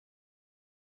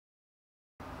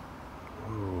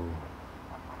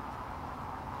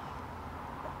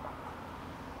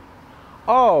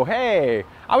Oh, hey!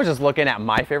 I was just looking at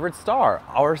my favorite star,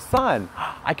 our sun.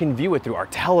 I can view it through our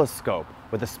telescope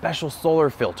with a special solar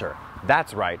filter.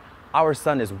 That's right, our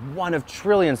sun is one of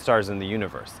trillion stars in the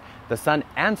universe. The sun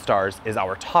and stars is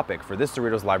our topic for this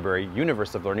Cerritos Library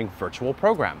Universe of Learning virtual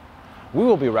program. We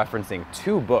will be referencing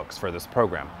two books for this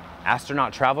program: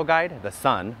 Astronaut Travel Guide, The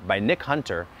Sun by Nick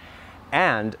Hunter,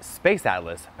 and Space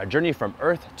Atlas, A Journey from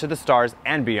Earth to the Stars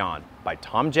and Beyond by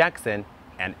Tom Jackson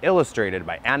and illustrated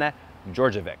by Anna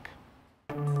Georgievic.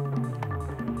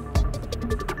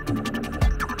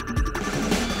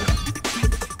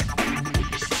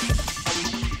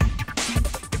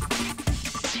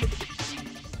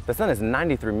 The sun is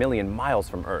 93 million miles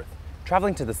from Earth.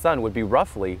 Traveling to the sun would be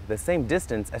roughly the same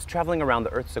distance as traveling around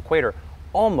the Earth's equator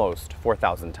almost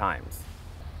 4,000 times.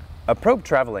 A probe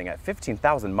traveling at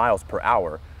 15,000 miles per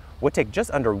hour would take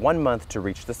just under 1 month to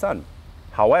reach the sun.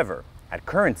 However, at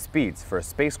current speeds for a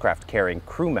spacecraft carrying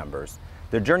crew members,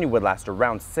 the journey would last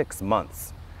around 6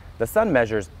 months. The sun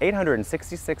measures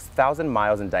 866,000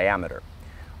 miles in diameter.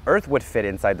 Earth would fit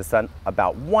inside the sun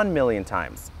about 1 million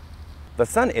times. The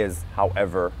sun is,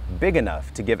 however, big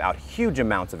enough to give out huge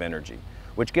amounts of energy,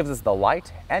 which gives us the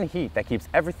light and heat that keeps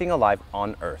everything alive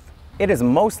on Earth. It is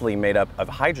mostly made up of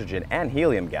hydrogen and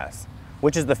helium gas,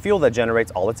 which is the fuel that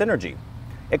generates all its energy.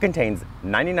 It contains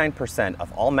 99%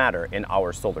 of all matter in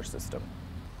our solar system.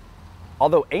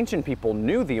 Although ancient people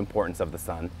knew the importance of the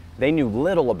sun, they knew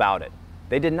little about it.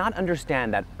 They did not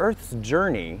understand that Earth's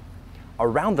journey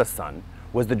around the sun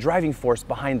was the driving force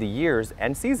behind the years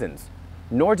and seasons,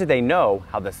 nor did they know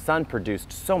how the sun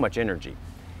produced so much energy.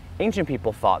 Ancient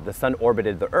people thought the sun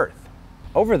orbited the Earth.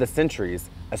 Over the centuries,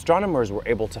 astronomers were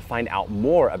able to find out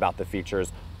more about the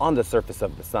features on the surface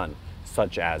of the sun,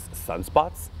 such as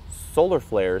sunspots, solar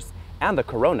flares, and the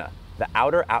corona, the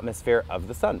outer atmosphere of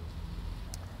the sun.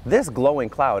 This glowing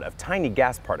cloud of tiny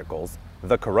gas particles,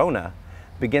 the corona,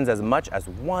 begins as much as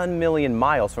 1 million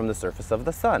miles from the surface of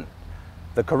the sun.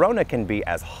 The corona can be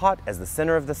as hot as the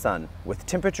center of the sun, with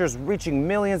temperatures reaching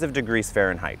millions of degrees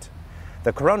Fahrenheit.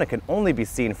 The corona can only be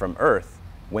seen from Earth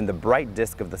when the bright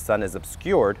disk of the sun is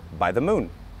obscured by the moon.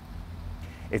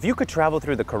 If you could travel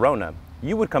through the corona,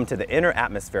 you would come to the inner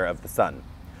atmosphere of the sun,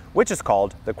 which is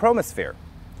called the chromosphere.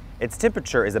 Its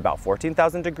temperature is about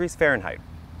 14,000 degrees Fahrenheit.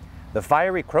 The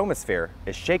fiery chromosphere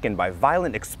is shaken by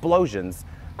violent explosions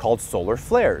called solar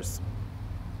flares.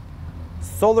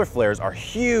 Solar flares are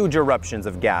huge eruptions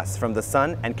of gas from the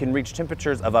sun and can reach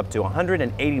temperatures of up to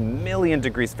 180 million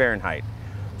degrees Fahrenheit.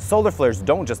 Solar flares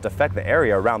don't just affect the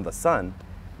area around the sun,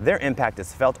 their impact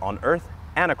is felt on Earth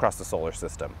and across the solar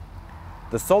system.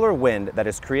 The solar wind that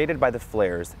is created by the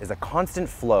flares is a constant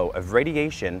flow of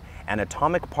radiation and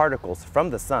atomic particles from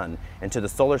the sun into the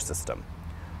solar system.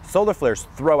 Solar flares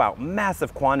throw out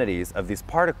massive quantities of these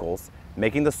particles,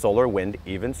 making the solar wind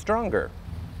even stronger.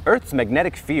 Earth's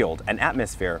magnetic field and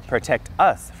atmosphere protect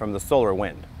us from the solar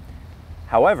wind.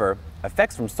 However,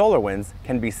 effects from solar winds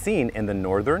can be seen in the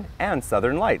northern and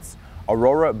southern lights,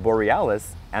 aurora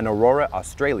borealis and aurora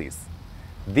australis.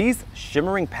 These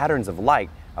shimmering patterns of light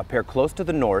appear close to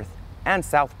the north and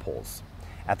south poles,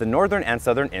 at the northern and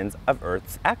southern ends of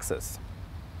Earth's axis.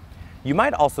 You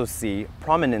might also see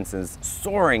prominences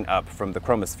soaring up from the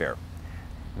chromosphere.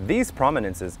 These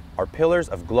prominences are pillars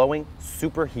of glowing,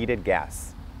 superheated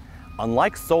gas.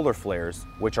 Unlike solar flares,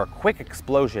 which are quick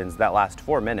explosions that last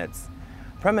 4 minutes,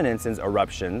 prominences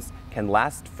eruptions can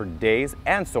last for days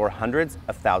and soar hundreds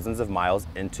of thousands of miles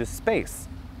into space.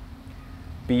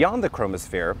 Beyond the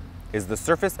chromosphere is the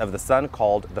surface of the sun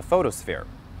called the photosphere.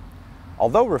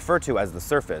 Although referred to as the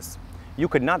surface, you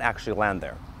could not actually land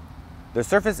there. The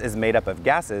surface is made up of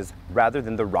gases rather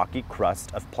than the rocky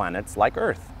crust of planets like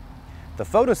Earth. The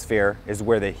photosphere is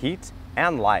where the heat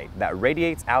and light that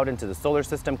radiates out into the solar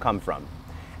system come from,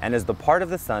 and is the part of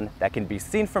the sun that can be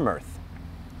seen from Earth.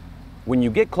 When you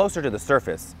get closer to the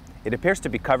surface, it appears to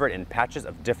be covered in patches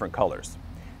of different colors.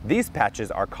 These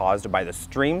patches are caused by the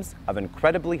streams of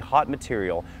incredibly hot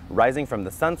material rising from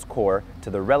the sun's core to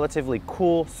the relatively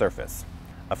cool surface.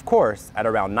 Of course, at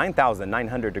around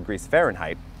 9,900 degrees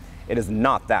Fahrenheit, it is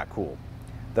not that cool.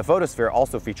 The photosphere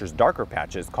also features darker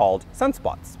patches called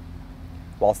sunspots.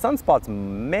 While sunspots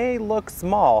may look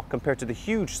small compared to the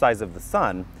huge size of the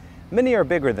sun, many are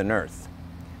bigger than Earth.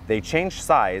 They change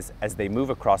size as they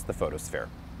move across the photosphere.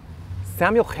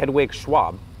 Samuel Hedwig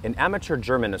Schwab, an amateur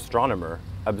German astronomer,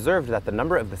 observed that the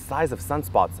number of the size of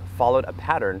sunspots followed a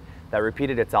pattern that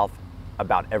repeated itself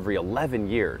about every 11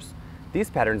 years. These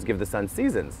patterns give the sun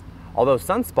seasons. Although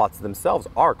sunspots themselves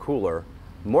are cooler,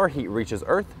 more heat reaches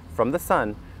Earth from the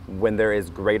sun when there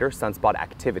is greater sunspot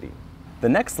activity. The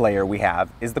next layer we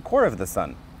have is the core of the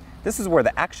sun. This is where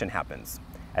the action happens.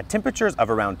 At temperatures of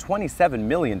around 27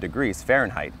 million degrees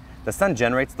Fahrenheit, the sun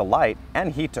generates the light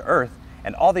and heat to Earth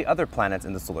and all the other planets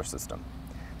in the solar system.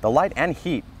 The light and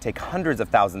heat take hundreds of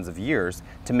thousands of years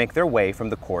to make their way from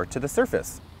the core to the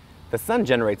surface. The sun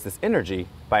generates this energy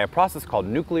by a process called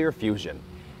nuclear fusion.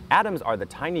 Atoms are the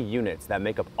tiny units that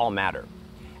make up all matter.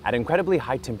 At incredibly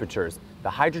high temperatures,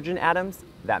 the hydrogen atoms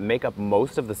that make up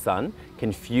most of the sun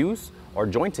can fuse or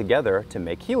join together to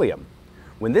make helium.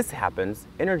 When this happens,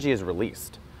 energy is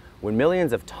released. When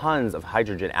millions of tons of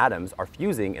hydrogen atoms are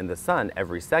fusing in the sun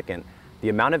every second, the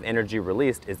amount of energy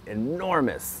released is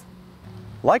enormous.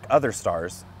 Like other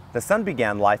stars, the sun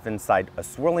began life inside a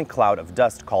swirling cloud of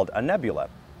dust called a nebula.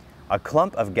 A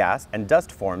clump of gas and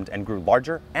dust formed and grew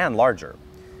larger and larger.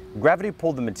 Gravity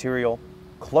pulled the material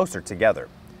closer together.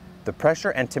 The pressure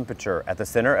and temperature at the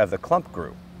center of the clump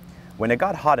grew. When it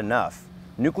got hot enough,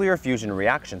 nuclear fusion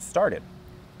reactions started.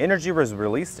 Energy was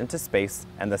released into space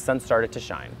and the sun started to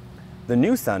shine. The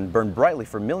new sun burned brightly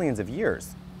for millions of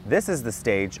years. This is the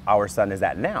stage our sun is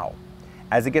at now.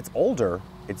 As it gets older,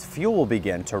 its fuel will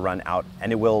begin to run out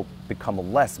and it will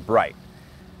become less bright.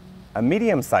 A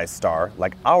medium-sized star,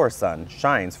 like our sun,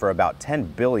 shines for about 10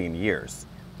 billion years.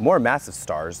 More massive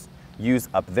stars use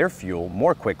up their fuel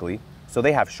more quickly, so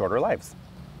they have shorter lives.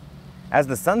 As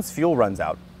the sun's fuel runs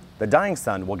out, the dying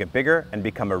sun will get bigger and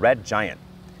become a red giant.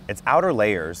 Its outer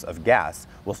layers of gas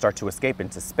will start to escape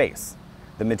into space.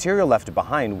 The material left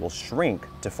behind will shrink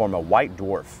to form a white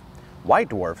dwarf. White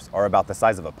dwarfs are about the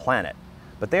size of a planet,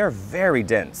 but they are very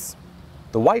dense.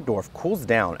 The white dwarf cools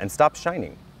down and stops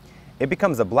shining. It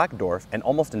becomes a black dwarf and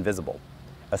almost invisible.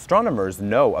 Astronomers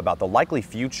know about the likely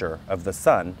future of the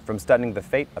sun from studying the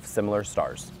fate of similar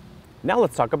stars. Now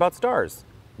let's talk about stars.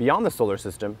 Beyond the solar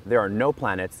system, there are no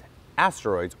planets,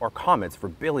 asteroids, or comets for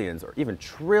billions or even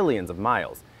trillions of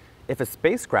miles. If a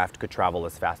spacecraft could travel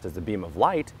as fast as a beam of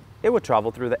light, it would travel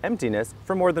through the emptiness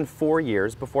for more than 4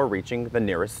 years before reaching the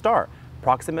nearest star,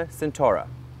 Proxima Centauri.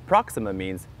 Proxima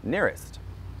means nearest.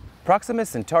 Proxima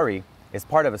Centauri is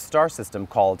part of a star system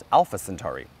called Alpha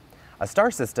Centauri. A star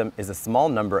system is a small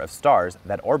number of stars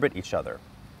that orbit each other.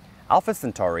 Alpha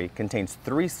Centauri contains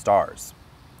 3 stars,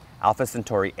 Alpha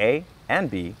Centauri A and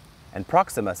B, and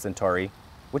Proxima Centauri,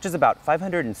 which is about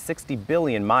 560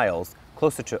 billion miles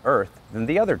closer to Earth than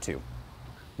the other 2.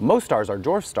 Most stars are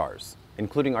dwarf stars,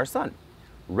 including our sun.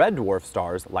 Red dwarf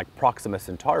stars, like Proxima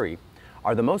Centauri,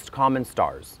 are the most common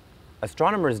stars.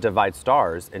 Astronomers divide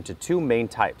stars into 2 main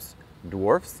types,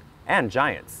 dwarfs and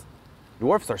giants.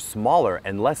 Dwarfs are smaller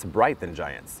and less bright than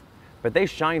giants, but they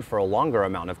shine for a longer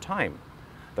amount of time.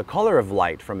 The color of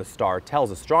light from a star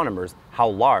tells astronomers how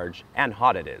large and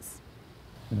hot it is.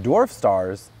 Dwarf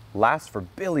stars last for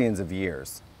billions of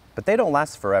years, but they don't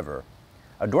last forever.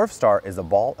 A dwarf star is a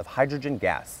ball of hydrogen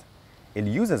gas. It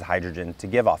uses hydrogen to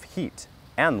give off heat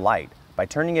and light by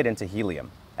turning it into helium,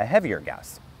 a heavier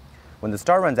gas. When the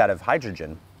star runs out of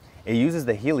hydrogen, it uses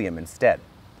the helium instead.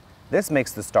 This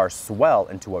makes the star swell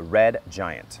into a red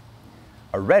giant.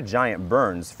 A red giant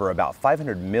burns for about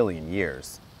 500 million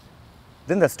years.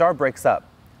 Then the star breaks up,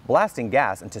 blasting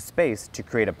gas into space to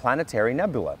create a planetary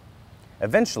nebula.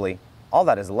 Eventually, all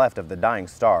that is left of the dying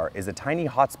star is a tiny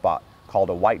hot spot called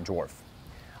a white dwarf.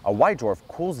 A white dwarf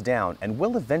cools down and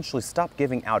will eventually stop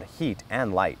giving out heat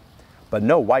and light, but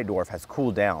no white dwarf has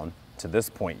cooled down to this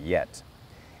point yet.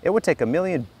 It would take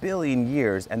 1,000,000 billion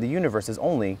years, and the universe is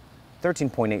only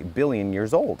 13.8 billion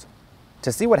years old.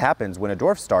 To see what happens when a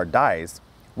dwarf star dies,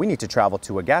 we need to travel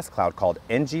to a gas cloud called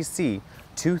NGC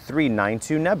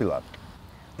 2392 nebula.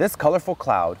 This colorful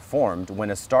cloud formed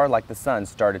when a star like the sun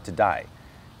started to die.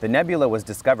 The nebula was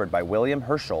discovered by William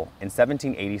Herschel in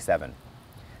 1787.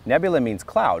 Nebula means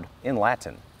cloud in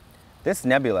Latin. This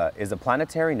nebula is a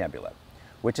planetary nebula,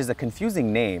 which is a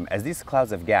confusing name as these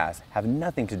clouds of gas have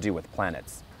nothing to do with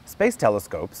planets. Space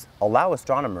telescopes allow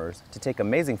astronomers to take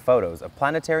amazing photos of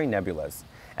planetary nebulas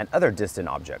and other distant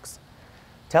objects.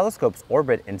 Telescopes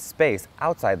orbit in space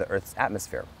outside the Earth's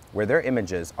atmosphere, where their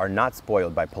images are not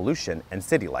spoiled by pollution and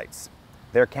city lights.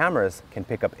 Their cameras can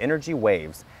pick up energy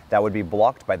waves that would be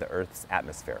blocked by the Earth's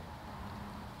atmosphere.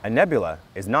 A nebula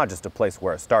is not just a place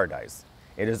where a star dies.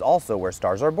 It is also where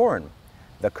stars are born.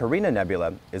 The Carina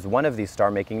Nebula is one of these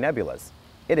star-making nebulas.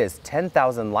 It is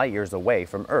 10,000 light years away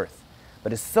from Earth,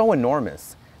 but is so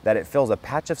enormous that it fills a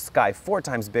patch of sky 4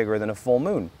 times bigger than a full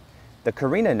moon. The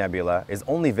Carina Nebula is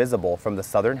only visible from the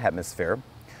southern hemisphere,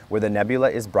 where the nebula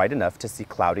is bright enough to see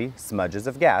cloudy smudges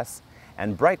of gas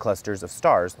and bright clusters of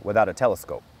stars without a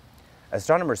telescope.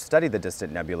 Astronomers study the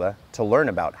distant nebula to learn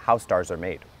about how stars are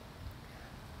made.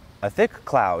 A thick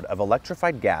cloud of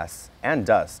electrified gas and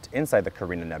dust inside the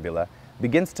Carina Nebula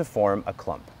begins to form a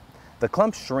clump. The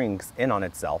clump shrinks in on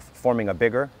itself, forming a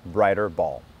bigger, brighter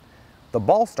ball. The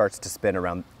ball starts to spin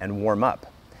around and warm up,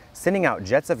 sending out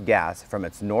jets of gas from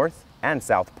its north and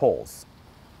south poles.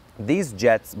 These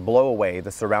jets blow away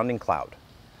the surrounding cloud.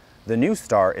 The new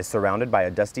star is surrounded by a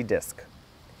dusty disk.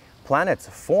 Planets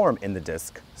form in the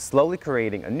disk, slowly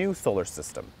creating a new solar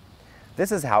system.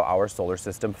 This is how our solar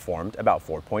system formed about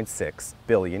 4.6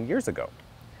 billion years ago.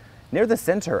 Near the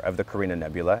center of the Carina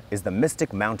Nebula is the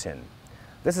Mystic Mountain.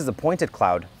 This is a pointed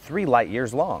cloud 3 light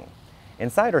years long.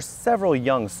 Inside are several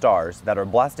young stars that are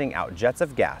blasting out jets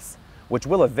of gas, which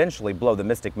will eventually blow the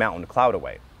Mystic Mountain cloud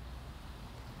away.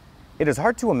 It is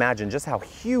hard to imagine just how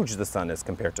huge the Sun is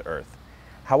compared to Earth.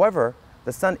 However,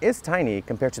 the Sun is tiny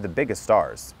compared to the biggest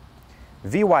stars.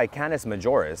 VY Canis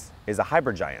Majoris is a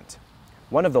hypergiant,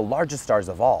 one of the largest stars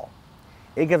of all.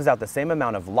 It gives out the same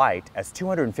amount of light as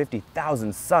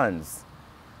 250,000 suns.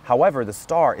 However, the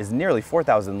star is nearly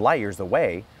 4,000 light years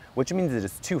away, which means it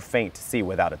is too faint to see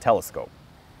without a telescope.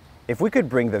 If we could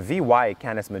bring the VY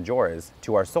Canis Majoris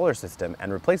to our solar system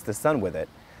and replace the Sun with it,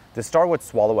 the star would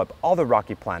swallow up all the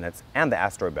rocky planets and the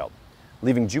asteroid belt,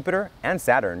 leaving Jupiter and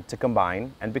Saturn to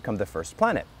combine and become the first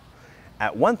planet.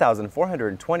 At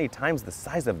 1,420 times the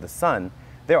size of the Sun,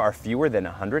 there are fewer than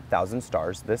 100,000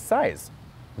 stars this size.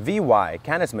 VY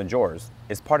Canis Majoris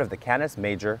is part of the Canis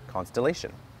Major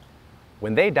constellation.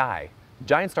 When they die,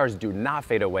 giant stars do not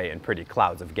fade away in pretty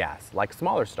clouds of gas like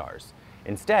smaller stars.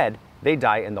 Instead, they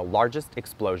die in the largest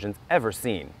explosions ever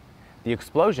seen. The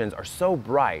explosions are so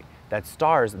bright that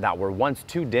stars that were once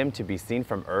too dim to be seen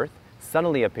from Earth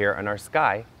suddenly appear in our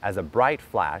sky as a bright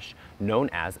flash known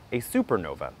as a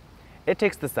supernova. It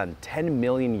takes the Sun 10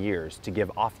 million years to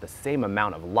give off the same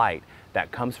amount of light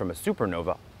that comes from a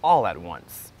supernova all at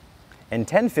once. In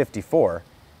 1054,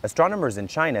 astronomers in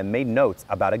China made notes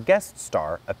about a guest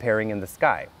star appearing in the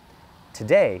sky.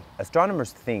 Today,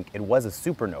 astronomers think it was a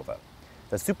supernova.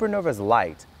 The supernova's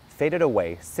light faded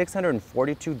away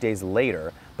 642 days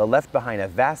later, but left behind a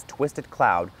vast twisted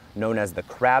cloud known as the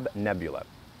Crab Nebula.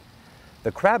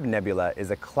 The Crab Nebula is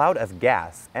a cloud of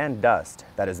gas and dust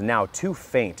that is now too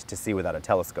faint to see without a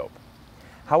telescope.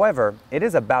 However, it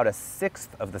is about a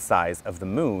sixth of the size of the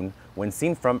Moon when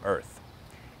seen from Earth.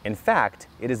 In fact,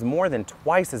 it is more than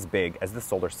twice as big as the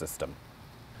solar system.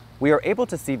 We are able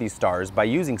to see these stars by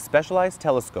using specialized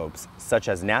telescopes such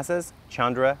as NASA's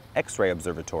Chandra X-ray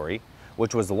Observatory,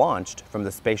 which was launched from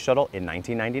the Space Shuttle in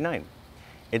 1999.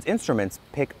 Its instruments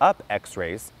pick up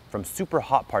X-rays from super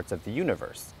hot parts of the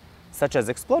universe, such as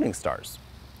exploding stars.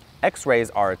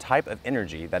 X-rays are a type of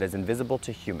energy that is invisible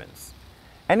to humans.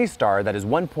 Any star that is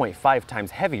 1.5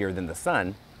 times heavier than the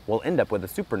Sun will end up with a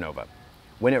supernova.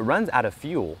 When it runs out of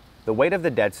fuel, the weight of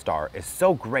the dead star is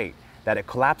so great that it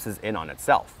collapses in on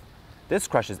itself. This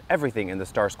crushes everything in the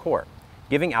star's core,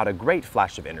 giving out a great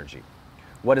flash of energy.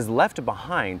 What is left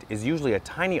behind is usually a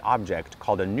tiny object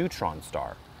called a neutron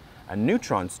star. A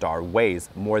neutron star weighs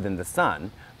more than the Sun,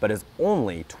 but is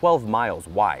only 12 miles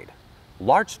wide.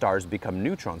 Large stars become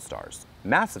neutron stars.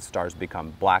 Massive stars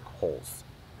become black holes.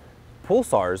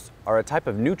 Pulsars are a type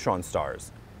of neutron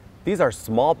stars. These are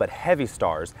small but heavy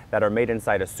stars that are made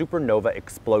inside a supernova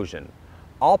explosion.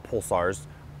 All pulsars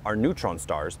are neutron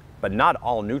stars, but not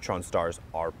all neutron stars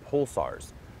are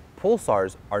pulsars.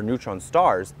 Pulsars are neutron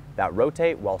stars that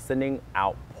rotate while sending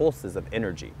out pulses of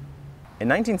energy. In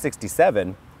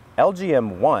 1967,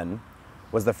 LGM-1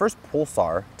 was the first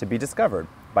pulsar to be discovered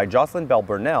by Jocelyn Bell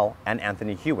Burnell and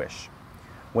Anthony Hewish.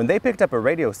 When they picked up a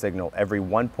radio signal every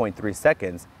 1.3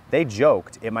 seconds, they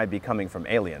joked it might be coming from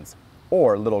aliens,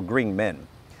 or little green men.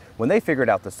 When they figured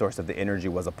out the source of the energy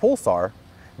was a pulsar,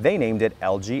 they named it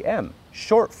LGM,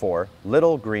 short for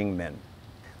Little Green Men.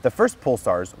 The first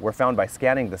pulsars were found by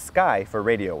scanning the sky for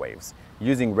radio waves,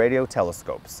 using radio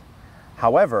telescopes.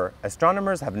 However,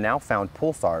 astronomers have now found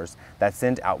pulsars that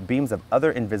send out beams of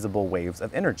other invisible waves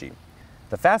of energy.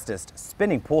 The fastest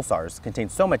spinning pulsars contain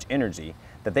so much energy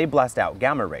that they blast out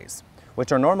gamma rays,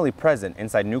 which are normally present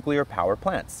inside nuclear power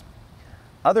plants.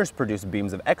 Others produce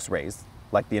beams of X-rays,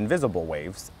 like the invisible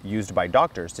waves used by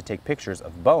doctors to take pictures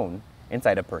of bone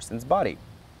inside a person's body.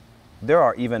 There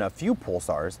are even a few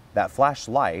pulsars that flash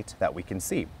light that we can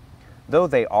see. Though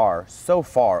they are so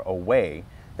far away,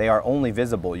 they are only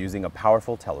visible using a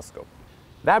powerful telescope.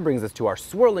 That brings us to our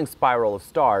swirling spiral of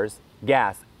stars,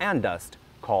 gas, and dust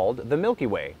called the Milky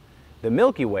Way. The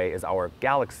Milky Way is our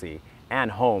galaxy and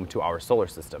home to our solar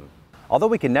system. Although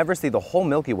we can never see the whole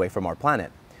Milky Way from our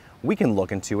planet, we can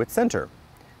look into its center.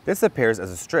 This appears as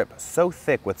a strip so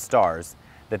thick with stars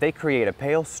that they create a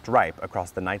pale stripe across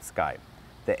the night sky.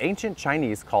 The ancient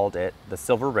Chinese called it the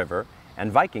Silver River,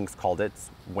 and Vikings called it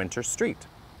Winter Street.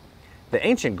 The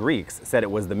ancient Greeks said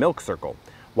it was the milk circle,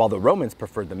 while the Romans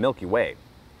preferred the Milky Way.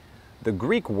 The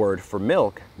Greek word for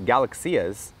milk,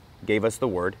 galaxias, gave us the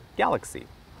word galaxy.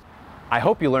 I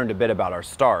hope you learned a bit about our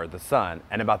star, the sun,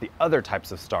 and about the other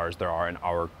types of stars there are in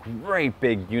our great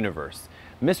big universe.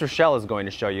 Miss Rochelle is going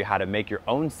to show you how to make your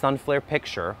own sun flare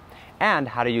picture and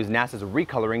how to use NASA's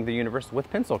Recoloring the Universe with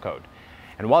Pencil code.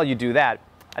 And while you do that,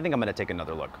 I think I'm going to take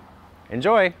another look.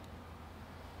 Enjoy!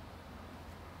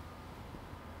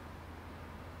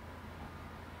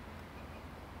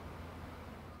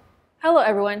 Hello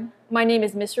everyone, my name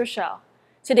is Miss Rochelle.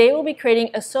 Today we'll be creating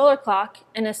a solar clock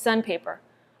and a sun paper.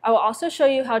 I will also show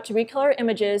you how to recolor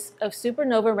images of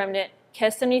supernova remnant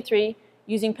KES 73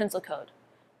 using pencil code.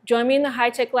 Join me in the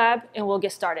high-tech lab and we'll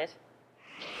get started.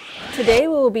 Today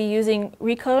we will be using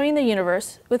Recoloring the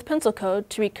Universe with pencil code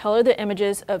to recolor the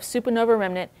images of supernova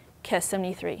remnant KES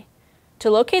 73.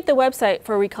 To locate the website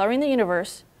for Recoloring the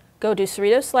Universe, go to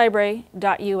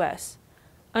cerritoslibrary.us.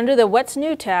 Under the What's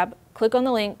New tab, click on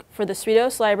the link for the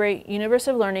Cerritos Library Universe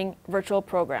of Learning virtual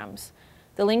programs.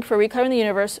 The link for Recoloring the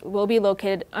Universe will be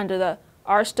located under the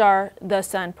Our Star, the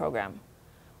Sun program.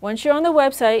 Once you're on the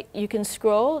website, you can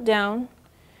scroll down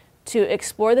to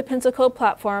explore the pencil code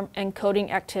platform and coding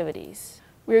activities.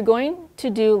 We're going to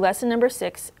do lesson number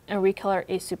 6 and recolor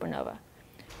a supernova.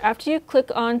 After you click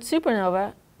on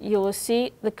supernova, you will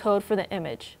see the code for the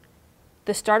image.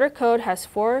 The starter code has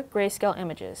 4 grayscale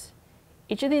images.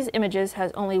 Each of these images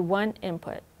has only one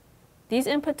input. These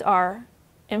inputs are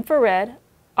infrared,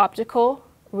 optical,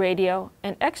 radio,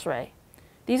 and X-ray.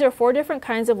 These are 4 different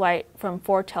kinds of light from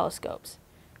 4 telescopes.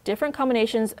 Different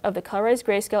combinations of the colorized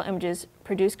grayscale images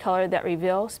produce color that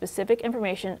reveal specific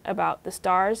information about the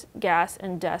stars, gas,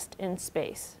 and dust in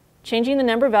space. Changing the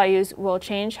number values will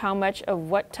change how much of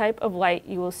what type of light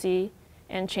you will see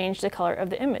and change the color of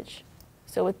the image.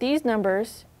 So with these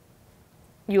numbers,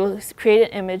 you will create an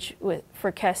image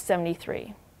for KES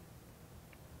 73.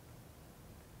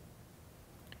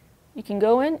 You can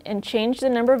go in and change the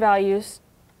number values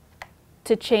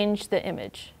to change the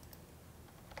image.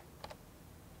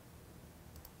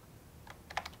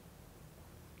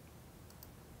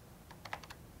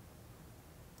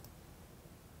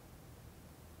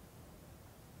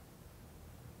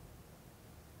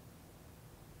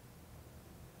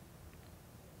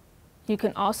 You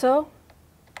can also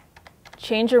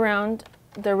change around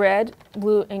the red,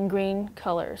 blue, and green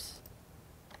colors.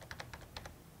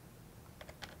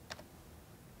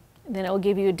 Then it will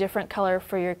give you a different color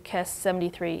for your KES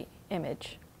 73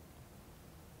 image.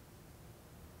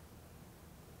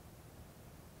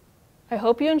 I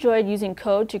hope you enjoyed using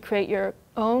code to create your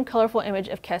own colorful image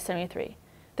of KES 73.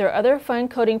 There are other fun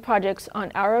coding projects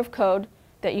on Hour of Code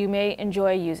that you may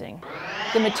enjoy using.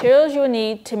 The materials you will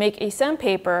need to make a sun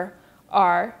paper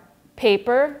are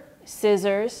paper,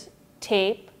 scissors,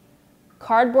 tape,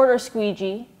 cardboard or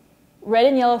squeegee, red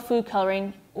and yellow food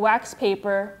coloring, wax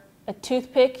paper, a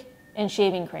toothpick, and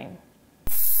shaving cream.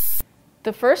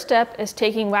 The first step is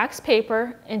taking wax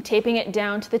paper and taping it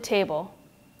down to the table.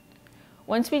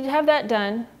 Once we have that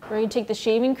done, we're going to take the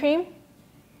shaving cream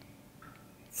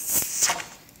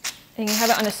and you have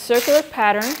it on a circular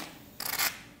pattern,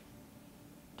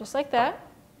 just like that.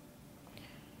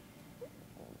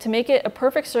 To make it a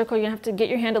perfect circle, you're going to have to get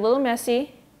your hand a little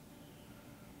messy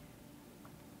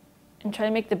and try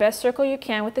to make the best circle you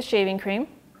can with the shaving cream.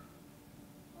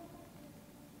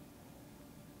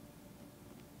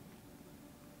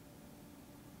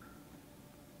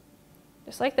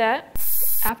 Just like that.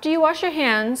 After you wash your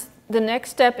hands, the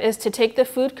next step is to take the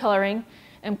food coloring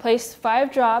and place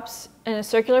 5 drops in a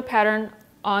circular pattern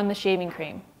on the shaving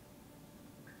cream.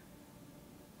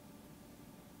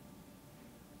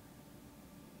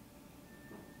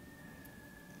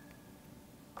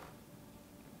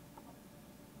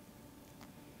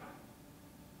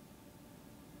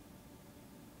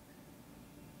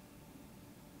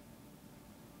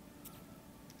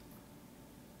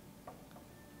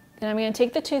 Then I'm going to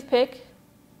take the toothpick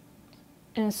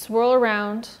and swirl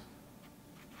around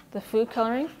the food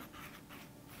coloring.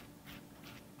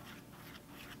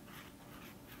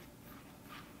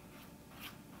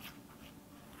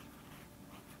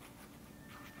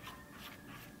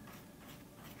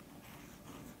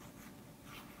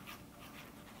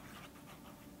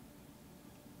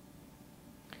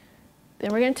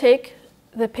 Then we're going to take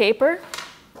the paper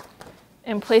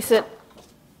and place it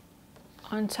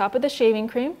on top of the shaving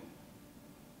cream.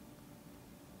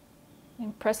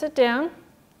 And press it down.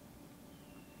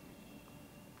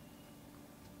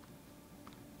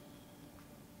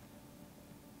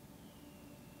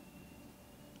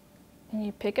 And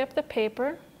you pick up the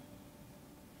paper.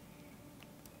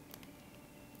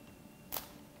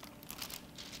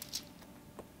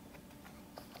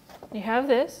 You have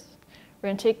this. We're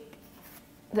going to take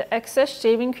the excess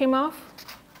shaving cream off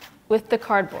with the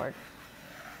cardboard.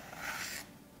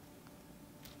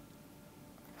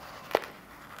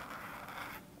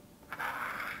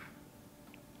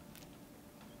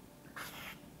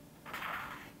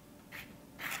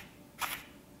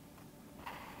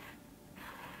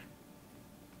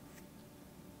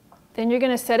 Then you're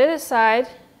going to set it aside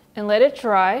and let it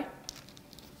dry.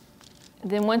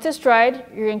 Then once it's dried,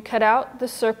 you're going to cut out the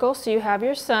circle so you have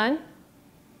your sun.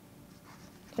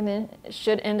 And then it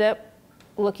should end up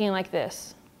looking like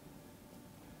this.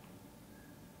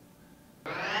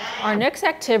 Our next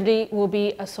activity will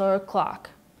be a solar clock.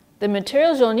 The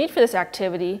materials you'll need for this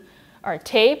activity are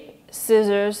tape,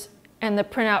 scissors, and the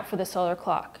printout for the solar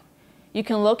clock. You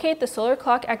can locate the solar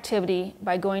clock activity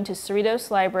by going to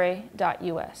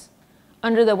cerritoslibrary.us.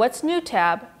 Under the What's New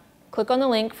tab, click on the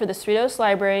link for the Cerritos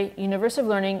Library Universe of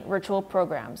Learning virtual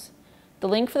programs. The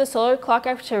link for the solar clock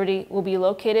activity will be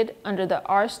located under the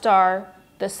R*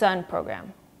 The Sun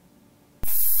program.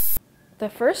 The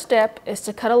first step is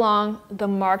to cut along the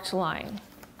marked line.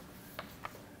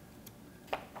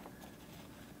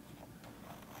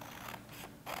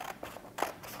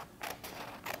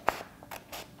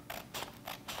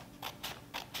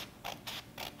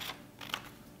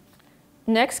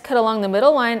 Next, cut along the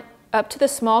middle line up to the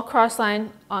small cross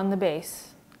line on the base.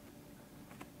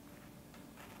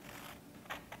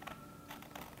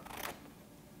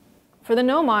 For the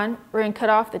gnomon, we're going to cut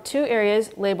off the 2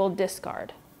 areas labeled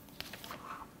discard.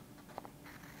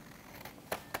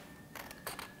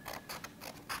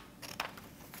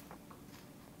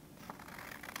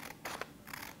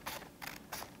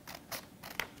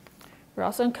 We're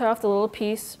also going to cut off the little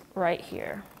piece right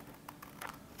here.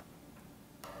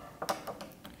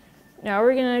 Now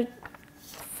we're going to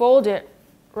fold it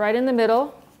right in the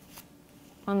middle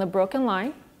on the broken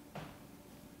line.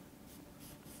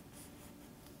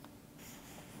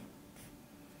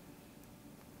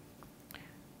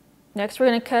 Next, we're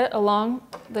going to cut along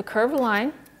the curved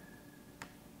line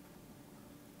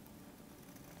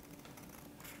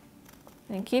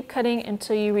and keep cutting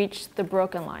until you reach the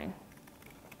broken line.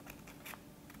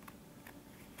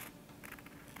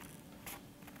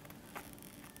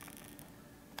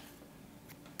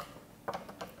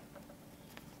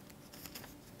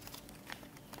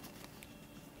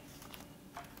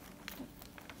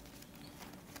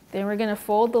 Then we're going to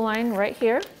fold the line right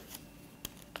here.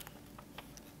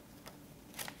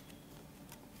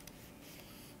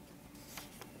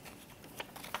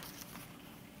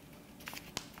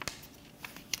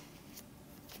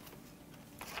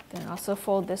 Then also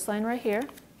fold this line right here.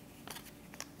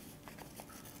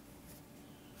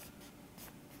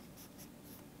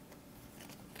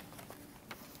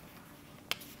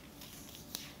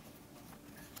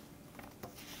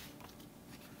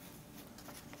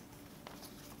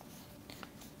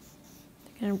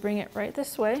 You're going to bring it right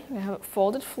this way. You're going to have it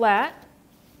folded flat.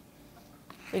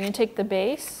 You're going to take the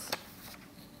base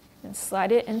and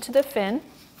slide it into the fin.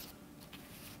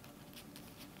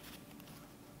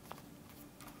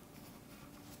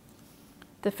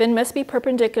 The fin must be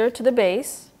perpendicular to the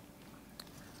base.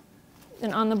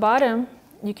 And on the bottom,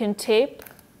 you can tape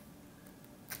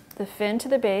the fin to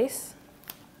the base.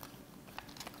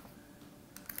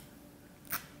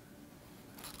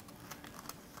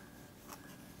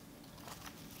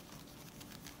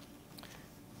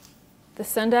 The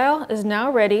sundial is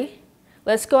now ready.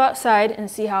 Let's go outside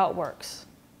and see how it works.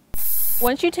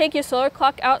 Once you take your solar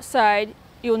clock outside,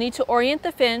 you will need to orient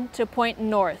the fin to point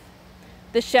north.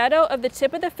 The shadow of the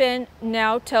tip of the fin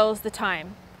now tells the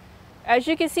time. As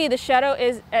you can see, the shadow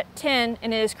is at 10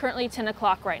 and it is currently 10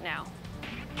 o'clock right now.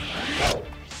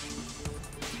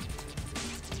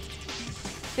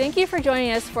 Thank you for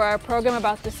joining us for our program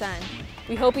about the sun.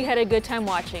 We hope you had a good time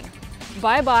watching.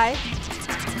 Bye-bye.